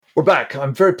We're back.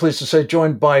 I'm very pleased to say,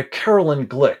 joined by Carolyn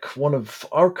Glick, one of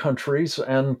our country's,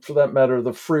 and for that matter,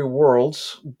 the free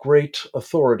world's great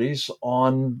authorities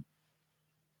on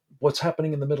what's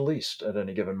happening in the Middle East at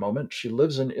any given moment. She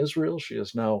lives in Israel. She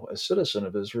is now a citizen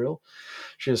of Israel.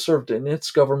 She has served in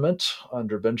its government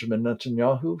under Benjamin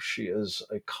Netanyahu. She is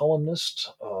a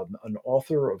columnist, an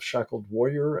author of Shackled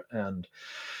Warrior and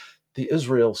the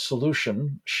Israel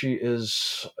Solution. She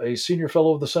is a senior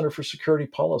fellow of the Center for Security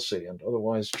Policy and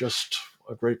otherwise just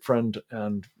a great friend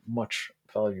and much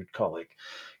valued colleague.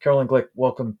 Carolyn Glick,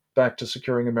 welcome back to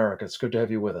Securing America. It's good to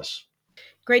have you with us.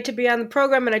 Great to be on the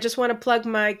program, and I just want to plug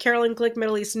my Carolyn Glick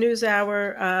Middle East News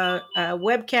Hour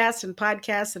webcast and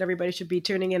podcast that everybody should be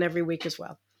tuning in every week as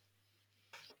well.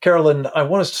 Carolyn, I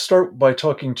want us to start by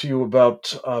talking to you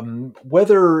about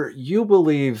whether you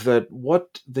believe that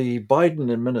what the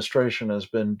Biden administration has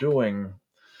been doing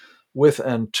with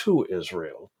and to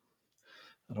Israel,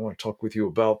 and I want to talk with you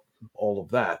about all of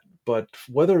that, but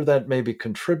whether that may be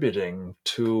contributing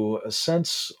to a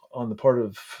sense on the part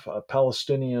of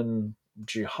Palestinian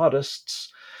jihadists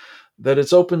that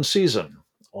it's open season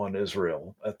on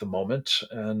Israel at the moment,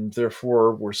 and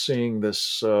therefore we're seeing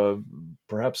this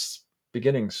perhaps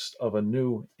beginnings of a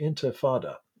new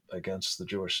intifada against the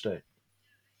Jewish state.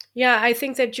 Yeah, I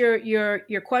think that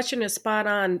your question is spot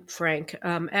on, Frank.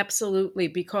 Absolutely,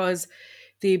 because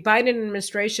the Biden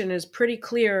administration is pretty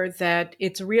clear that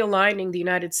it's realigning the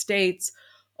United States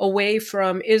away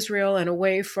from Israel and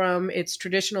away from its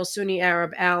traditional Sunni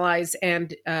Arab allies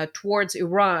and towards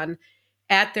Iran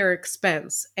at their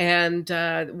expense. And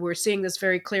we're seeing this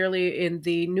very clearly in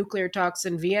the nuclear talks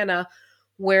in Vienna,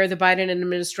 where the Biden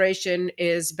administration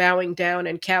is bowing down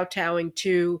and kowtowing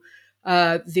to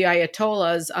the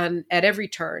Ayatollahs at every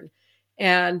turn.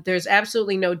 And there's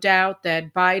absolutely no doubt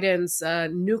that Biden's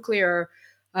nuclear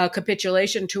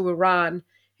capitulation to Iran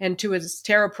and to its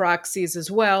terror proxies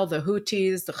as well, the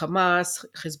Houthis, the Hamas,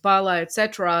 Hezbollah,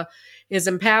 etc., is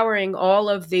empowering all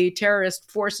of the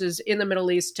terrorist forces in the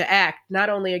Middle East to act not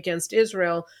only against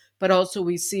Israel, but also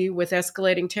we see with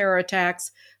escalating terror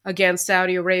attacks against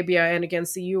Saudi Arabia and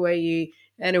against the UAE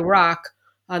and Iraq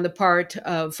on the part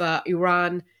of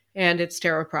Iran and its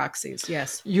terror proxies.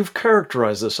 Yes. You've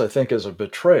characterized this, I think, as a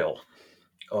betrayal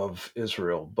of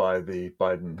Israel by the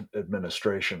Biden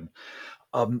administration.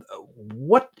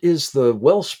 What is the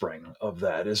wellspring of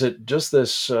that? Is it just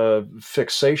this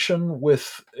fixation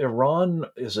with Iran?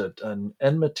 Is it an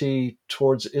enmity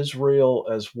towards Israel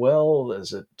as well?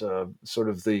 Is it sort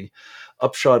of the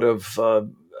upshot of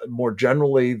more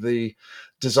generally the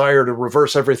desire to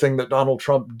reverse everything that Donald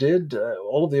Trump did?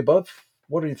 All of the above?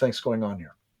 What do you think's going on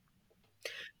here?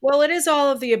 Well, it is all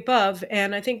of the above,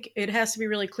 and I think it has to be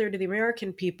really clear to the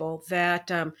American people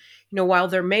that while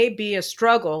there may be a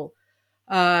struggle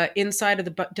inside of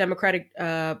the Democratic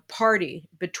Party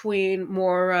between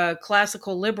more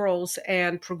classical liberals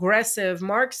and progressive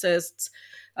Marxists,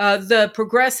 the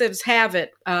progressives have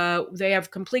it. They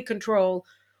have complete control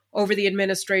over the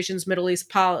administration's Middle East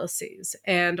policies,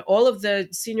 and all of the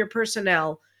senior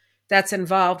personnel that's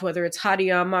involved, whether it's Hadi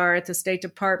Amar at the State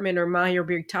Department or Mahir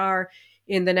Bitar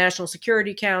in the National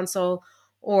Security Council,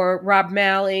 or Rob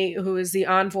Malley, who is the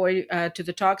envoy to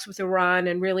the talks with Iran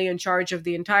and really in charge of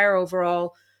the entire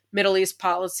overall Middle East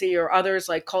policy, or others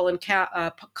like Colin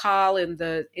Kahl in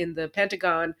the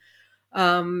Pentagon,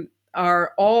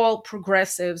 are all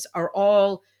progressives, are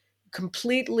all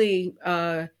completely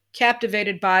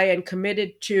captivated by and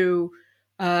committed to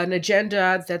an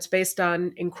agenda that's based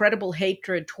on incredible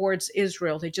hatred towards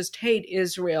Israel. They just hate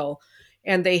Israel,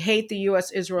 and they hate the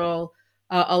U.S.-Israel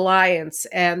alliance,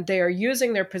 and they are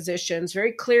using their positions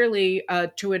very clearly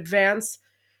to advance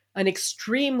an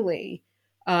extremely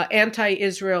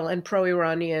anti-Israel and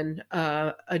pro-Iranian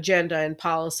agenda and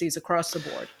policies across the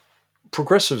board.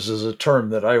 Progressives is a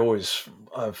term that I always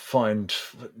find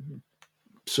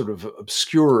sort of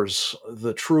obscures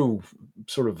the true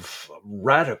sort of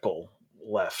radical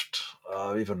left,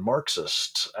 even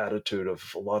Marxist attitude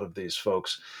of a lot of these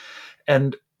folks.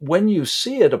 And when you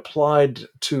see it applied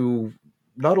to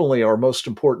not only our most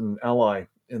important ally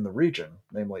in the region,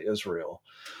 namely Israel,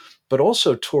 but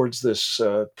also towards this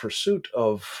pursuit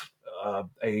of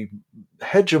a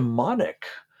hegemonic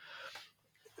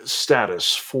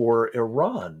status for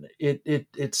Iran.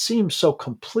 It seems so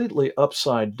completely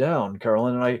upside down,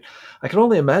 Carolyn, and I can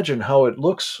only imagine how it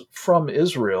looks from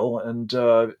Israel,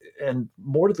 and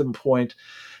more to the point,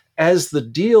 as the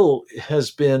deal has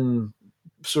been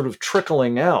sort of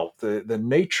trickling out, the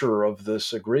nature of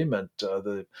this agreement,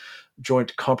 the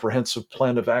Joint Comprehensive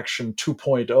Plan of Action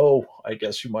 2.0, I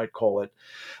guess you might call it,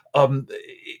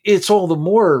 it's all the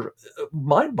more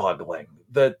mind-boggling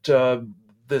that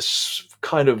this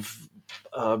kind of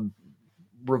um,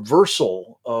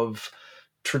 reversal of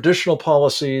traditional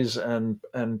policies and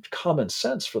common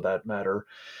sense, for that matter,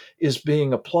 is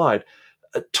being applied.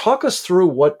 Talk us through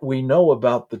what we know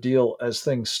about the deal as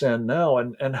things stand now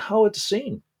and how it's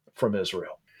seen from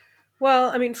Israel. Well,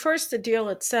 I mean, first, the deal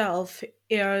itself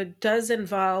does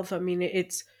involve. I mean,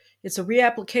 it's a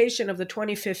reapplication of the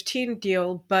 2015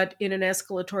 deal, but in an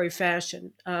escalatory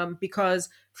fashion, because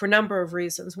for a number of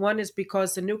reasons. One is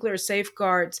because the nuclear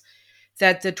safeguards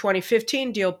that the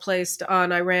 2015 deal placed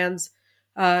on Iran's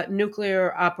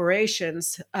nuclear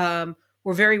operations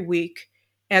were very weak,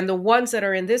 and the ones that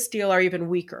are in this deal are even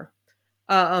weaker.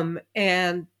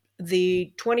 And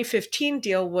the 2015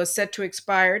 deal was set to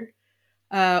expire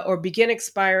or begin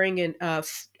expiring in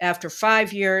after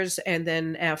 5 years, and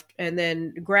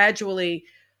then gradually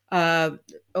uh,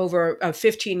 over a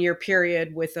 15-year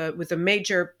period with a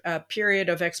major period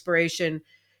of expiration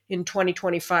in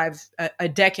 2025, a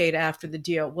decade after the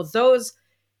deal. Well, those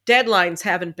deadlines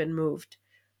haven't been moved.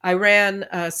 Iran,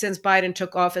 since Biden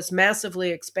took office,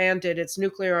 massively expanded its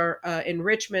nuclear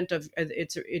enrichment of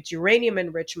its uranium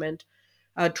enrichment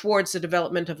towards the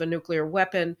development of a nuclear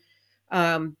weapon.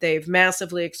 They've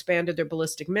massively expanded their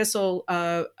ballistic missile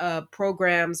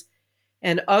programs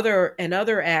and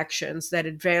other actions that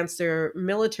advance their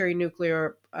military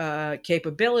nuclear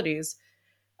capabilities.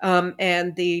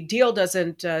 And the deal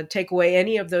doesn't take away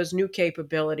any of those new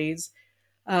capabilities,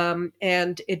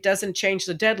 and it doesn't change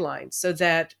the deadline. So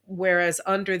that whereas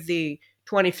under the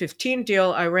 2015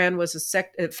 deal, Iran was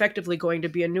effectively going to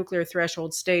be a nuclear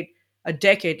threshold state a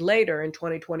decade later in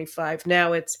 2025.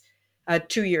 Now it's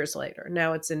 2 years later.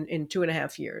 Now it's in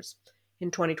 2.5 years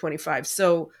in 2025.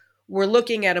 So we're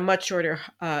looking at a much shorter.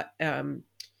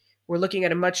 We're looking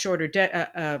at a much shorter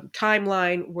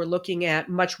timeline. We're looking at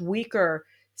much weaker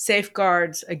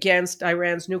safeguards against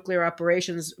Iran's nuclear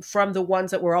operations from the ones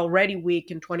that were already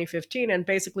weak in 2015. And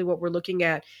basically, what we're looking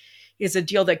at is a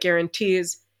deal that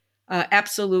guarantees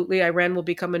absolutely Iran will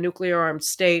become a nuclear armed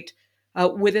state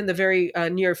within the very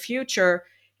near future.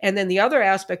 And then the other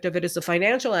aspect of it is the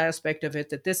financial aspect of it,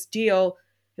 that this deal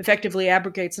effectively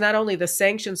abrogates not only the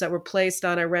sanctions that were placed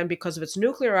on Iran because of its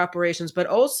nuclear operations, but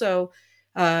also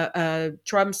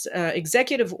Trump's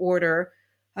executive order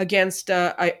against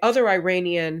other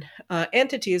Iranian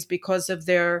entities because of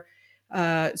their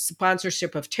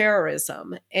sponsorship of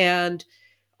terrorism. And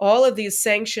all of these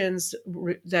sanctions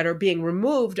that are being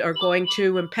removed are going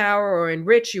to empower or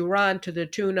enrich Iran to the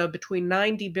tune of between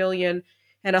 $90 billion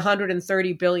and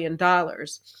 $130 billion.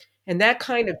 And that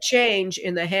kind of change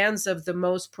in the hands of the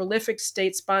most prolific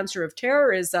state sponsor of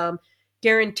terrorism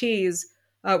guarantees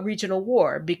regional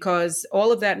war, because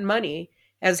all of that money,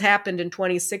 as happened in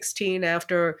 2016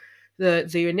 after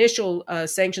the initial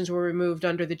sanctions were removed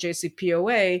under the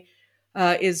JCPOA,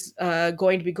 is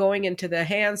going to be going into the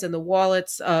hands and the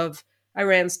wallets of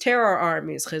Iran's terror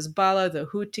armies, Hezbollah, the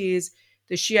Houthis,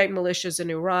 the Shiite militias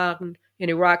in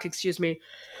Iraq, excuse me,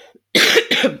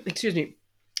 excuse me,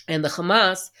 and the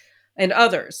Hamas and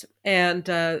others. And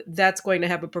that's going to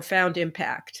have a profound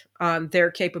impact on their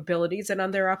capabilities and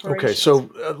on their Okay, operations. so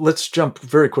let's jump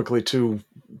very quickly to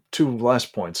two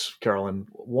last points, Carolyn.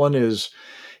 One is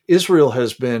Israel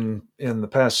has been, in the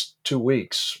past 2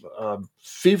 weeks,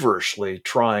 feverishly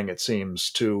trying, it seems,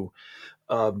 to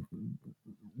uh,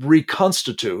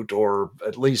 reconstitute or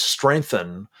at least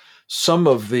strengthen some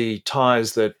of the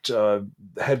ties that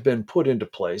had been put into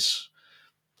place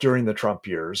during the Trump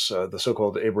years, the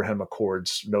so-called Abraham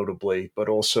Accords, notably, but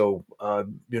also,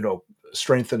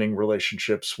 strengthening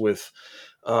relationships with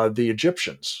the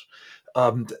Egyptians.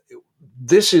 Um,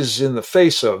 this is in the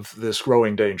face of this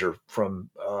growing danger from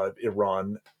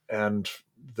Iran and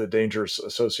the dangers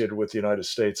associated with the United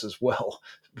States as well,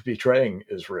 betraying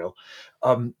Israel.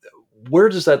 Um, where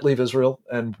does that leave Israel,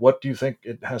 and what do you think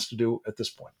it has to do at this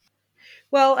point?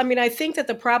 Well, I mean, I think that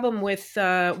the problem with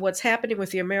what's happening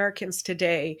with the Americans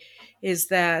today is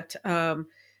that Tony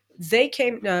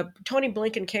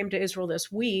Blinken came to Israel this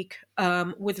week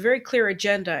with a very clear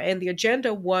agenda, and the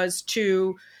agenda was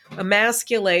to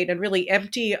emasculate and really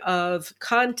empty of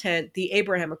content the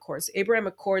Abraham Accords. Abraham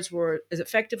Accords were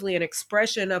effectively an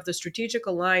expression of the strategic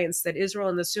alliance that Israel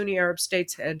and the Sunni Arab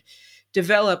states had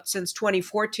developed since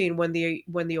 2014, when the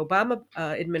Obama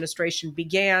administration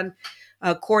began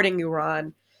courting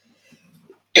Iran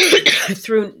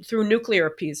through nuclear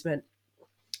appeasement.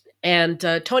 And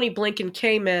Tony Blinken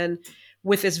came in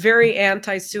with this very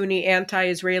anti-Sunni,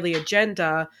 anti-Israeli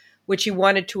agenda, which he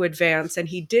wanted to advance, and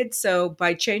he did so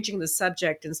by changing the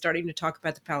subject and starting to talk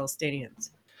about the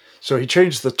Palestinians. So he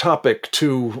changed the topic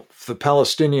to the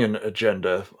Palestinian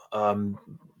agenda,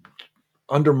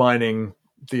 undermining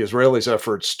the Israelis'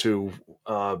 efforts to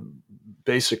uh,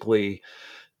 basically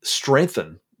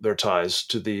strengthen their ties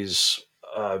to these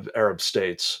Arab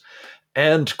states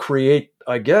and create,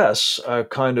 I guess, a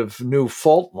kind of new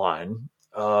fault line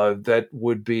that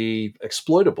would be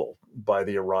exploitable by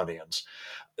the Iranians.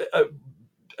 Uh,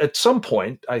 at some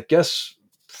point, I guess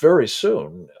very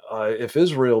soon, if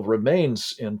Israel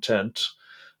remains intent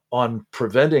on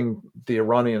preventing the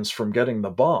Iranians from getting the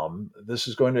bomb, this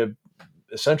is going to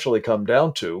essentially come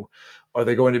down to, are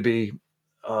they going to be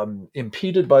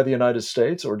impeded by the United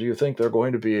States, or do you think they're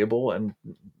going to be able and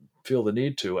feel the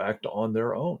need to act on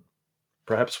their own,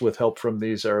 perhaps with help from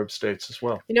these Arab states as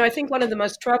well? I think one of the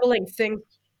most troubling things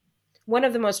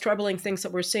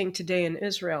that we're seeing today in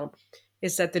Israel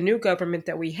is that the new government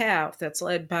that we have, that's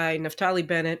led by Naftali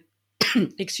Bennett,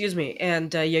 excuse me,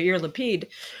 and Yair Lapid,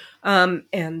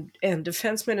 and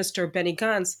Defense Minister Benny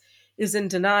Gantz, is in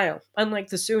denial. Unlike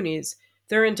the Sunnis,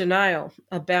 they're in denial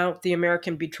about the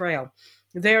American betrayal.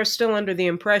 They are still under the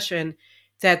impression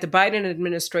that the Biden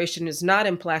administration is not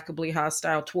implacably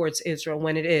hostile towards Israel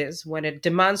when it is, when it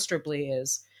demonstrably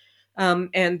is.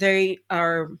 And they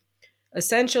are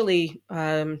essentially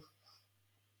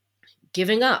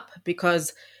giving up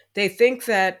because they think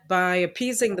that by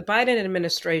appeasing the Biden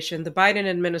administration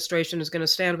is going to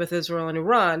stand with Israel and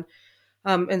Iran.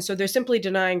 And so they're simply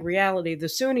denying reality. The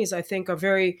Sunnis, I think, are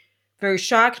very, very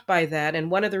shocked by that. And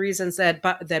one of the reasons that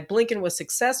Blinken was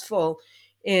successful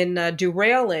in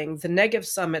derailing the Negev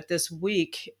summit this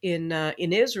week in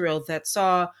Israel, that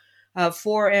saw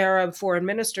four Arab foreign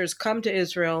ministers come to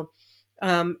Israel,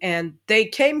 and they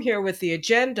came here with the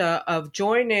agenda of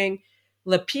joining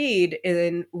Lapid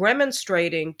in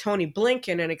remonstrating Tony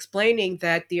Blinken and explaining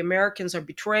that the Americans are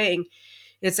betraying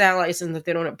its allies and that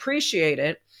they don't appreciate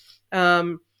it.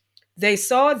 Um, they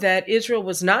saw that Israel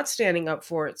was not standing up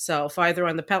for itself, either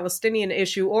on the Palestinian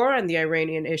issue or on the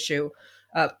Iranian issue,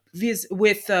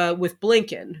 with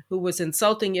Blinken, who was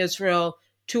insulting Israel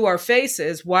to our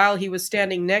faces while he was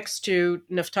standing next to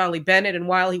Naftali Bennett and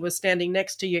while he was standing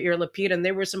next to Yair Lapid, and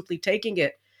they were simply taking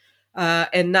it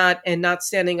and not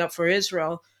standing up for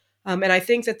Israel. And I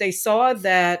think that they saw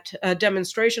that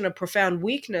demonstration of profound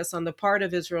weakness on the part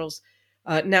of Israel's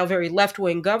now very left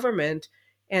wing government,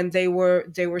 and they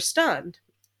were stunned.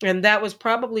 And that was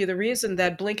probably the reason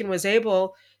that Blinken was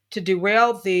able to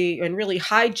derail and really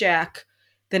hijack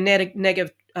the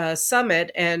Negev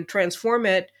summit and transform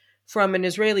it from an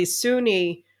Israeli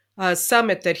Sunni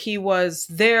summit that he was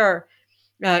there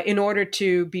in order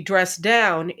to be dressed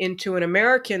down into an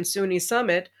American Sunni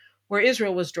summit where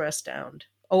Israel was dressed down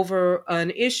over an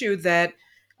issue that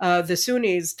the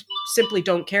Sunnis simply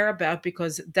don't care about,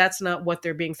 because that's not what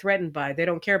they're being threatened by. They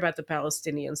don't care about the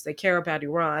Palestinians. They care about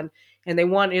Iran, and they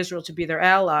want Israel to be their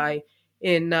ally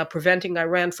in preventing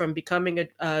Iran from becoming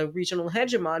a regional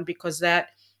hegemon, because that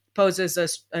poses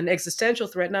an existential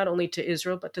threat not only to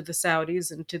Israel, but to the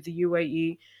Saudis and to the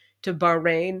UAE, to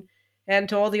Bahrain, and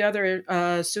to all the other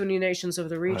Sunni nations of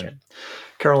the Right. region.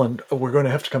 Carolyn, we're going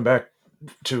to have to come back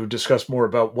to discuss more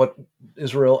about what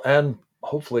Israel and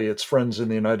hopefully its friends in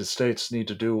the United States need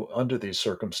to do under these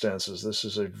circumstances. This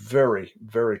is a very,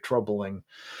 very troubling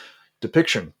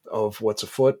depiction of what's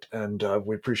afoot, and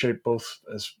we appreciate both,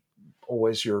 as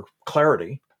always, your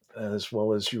clarity as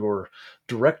well as your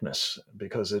directness,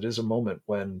 because it is a moment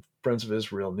when friends of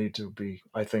Israel need to be,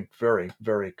 I think, very,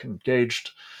 very engaged,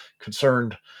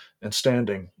 concerned, and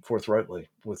standing forthrightly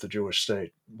with the Jewish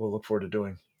state. We'll look forward to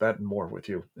doing that and more with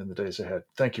you in the days ahead.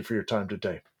 Thank you for your time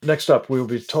today. Next up, we will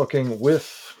be talking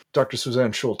with Dr.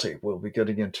 Suzanne Schulte. We'll be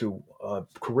getting into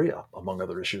Korea, among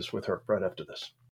other issues, with her right after this.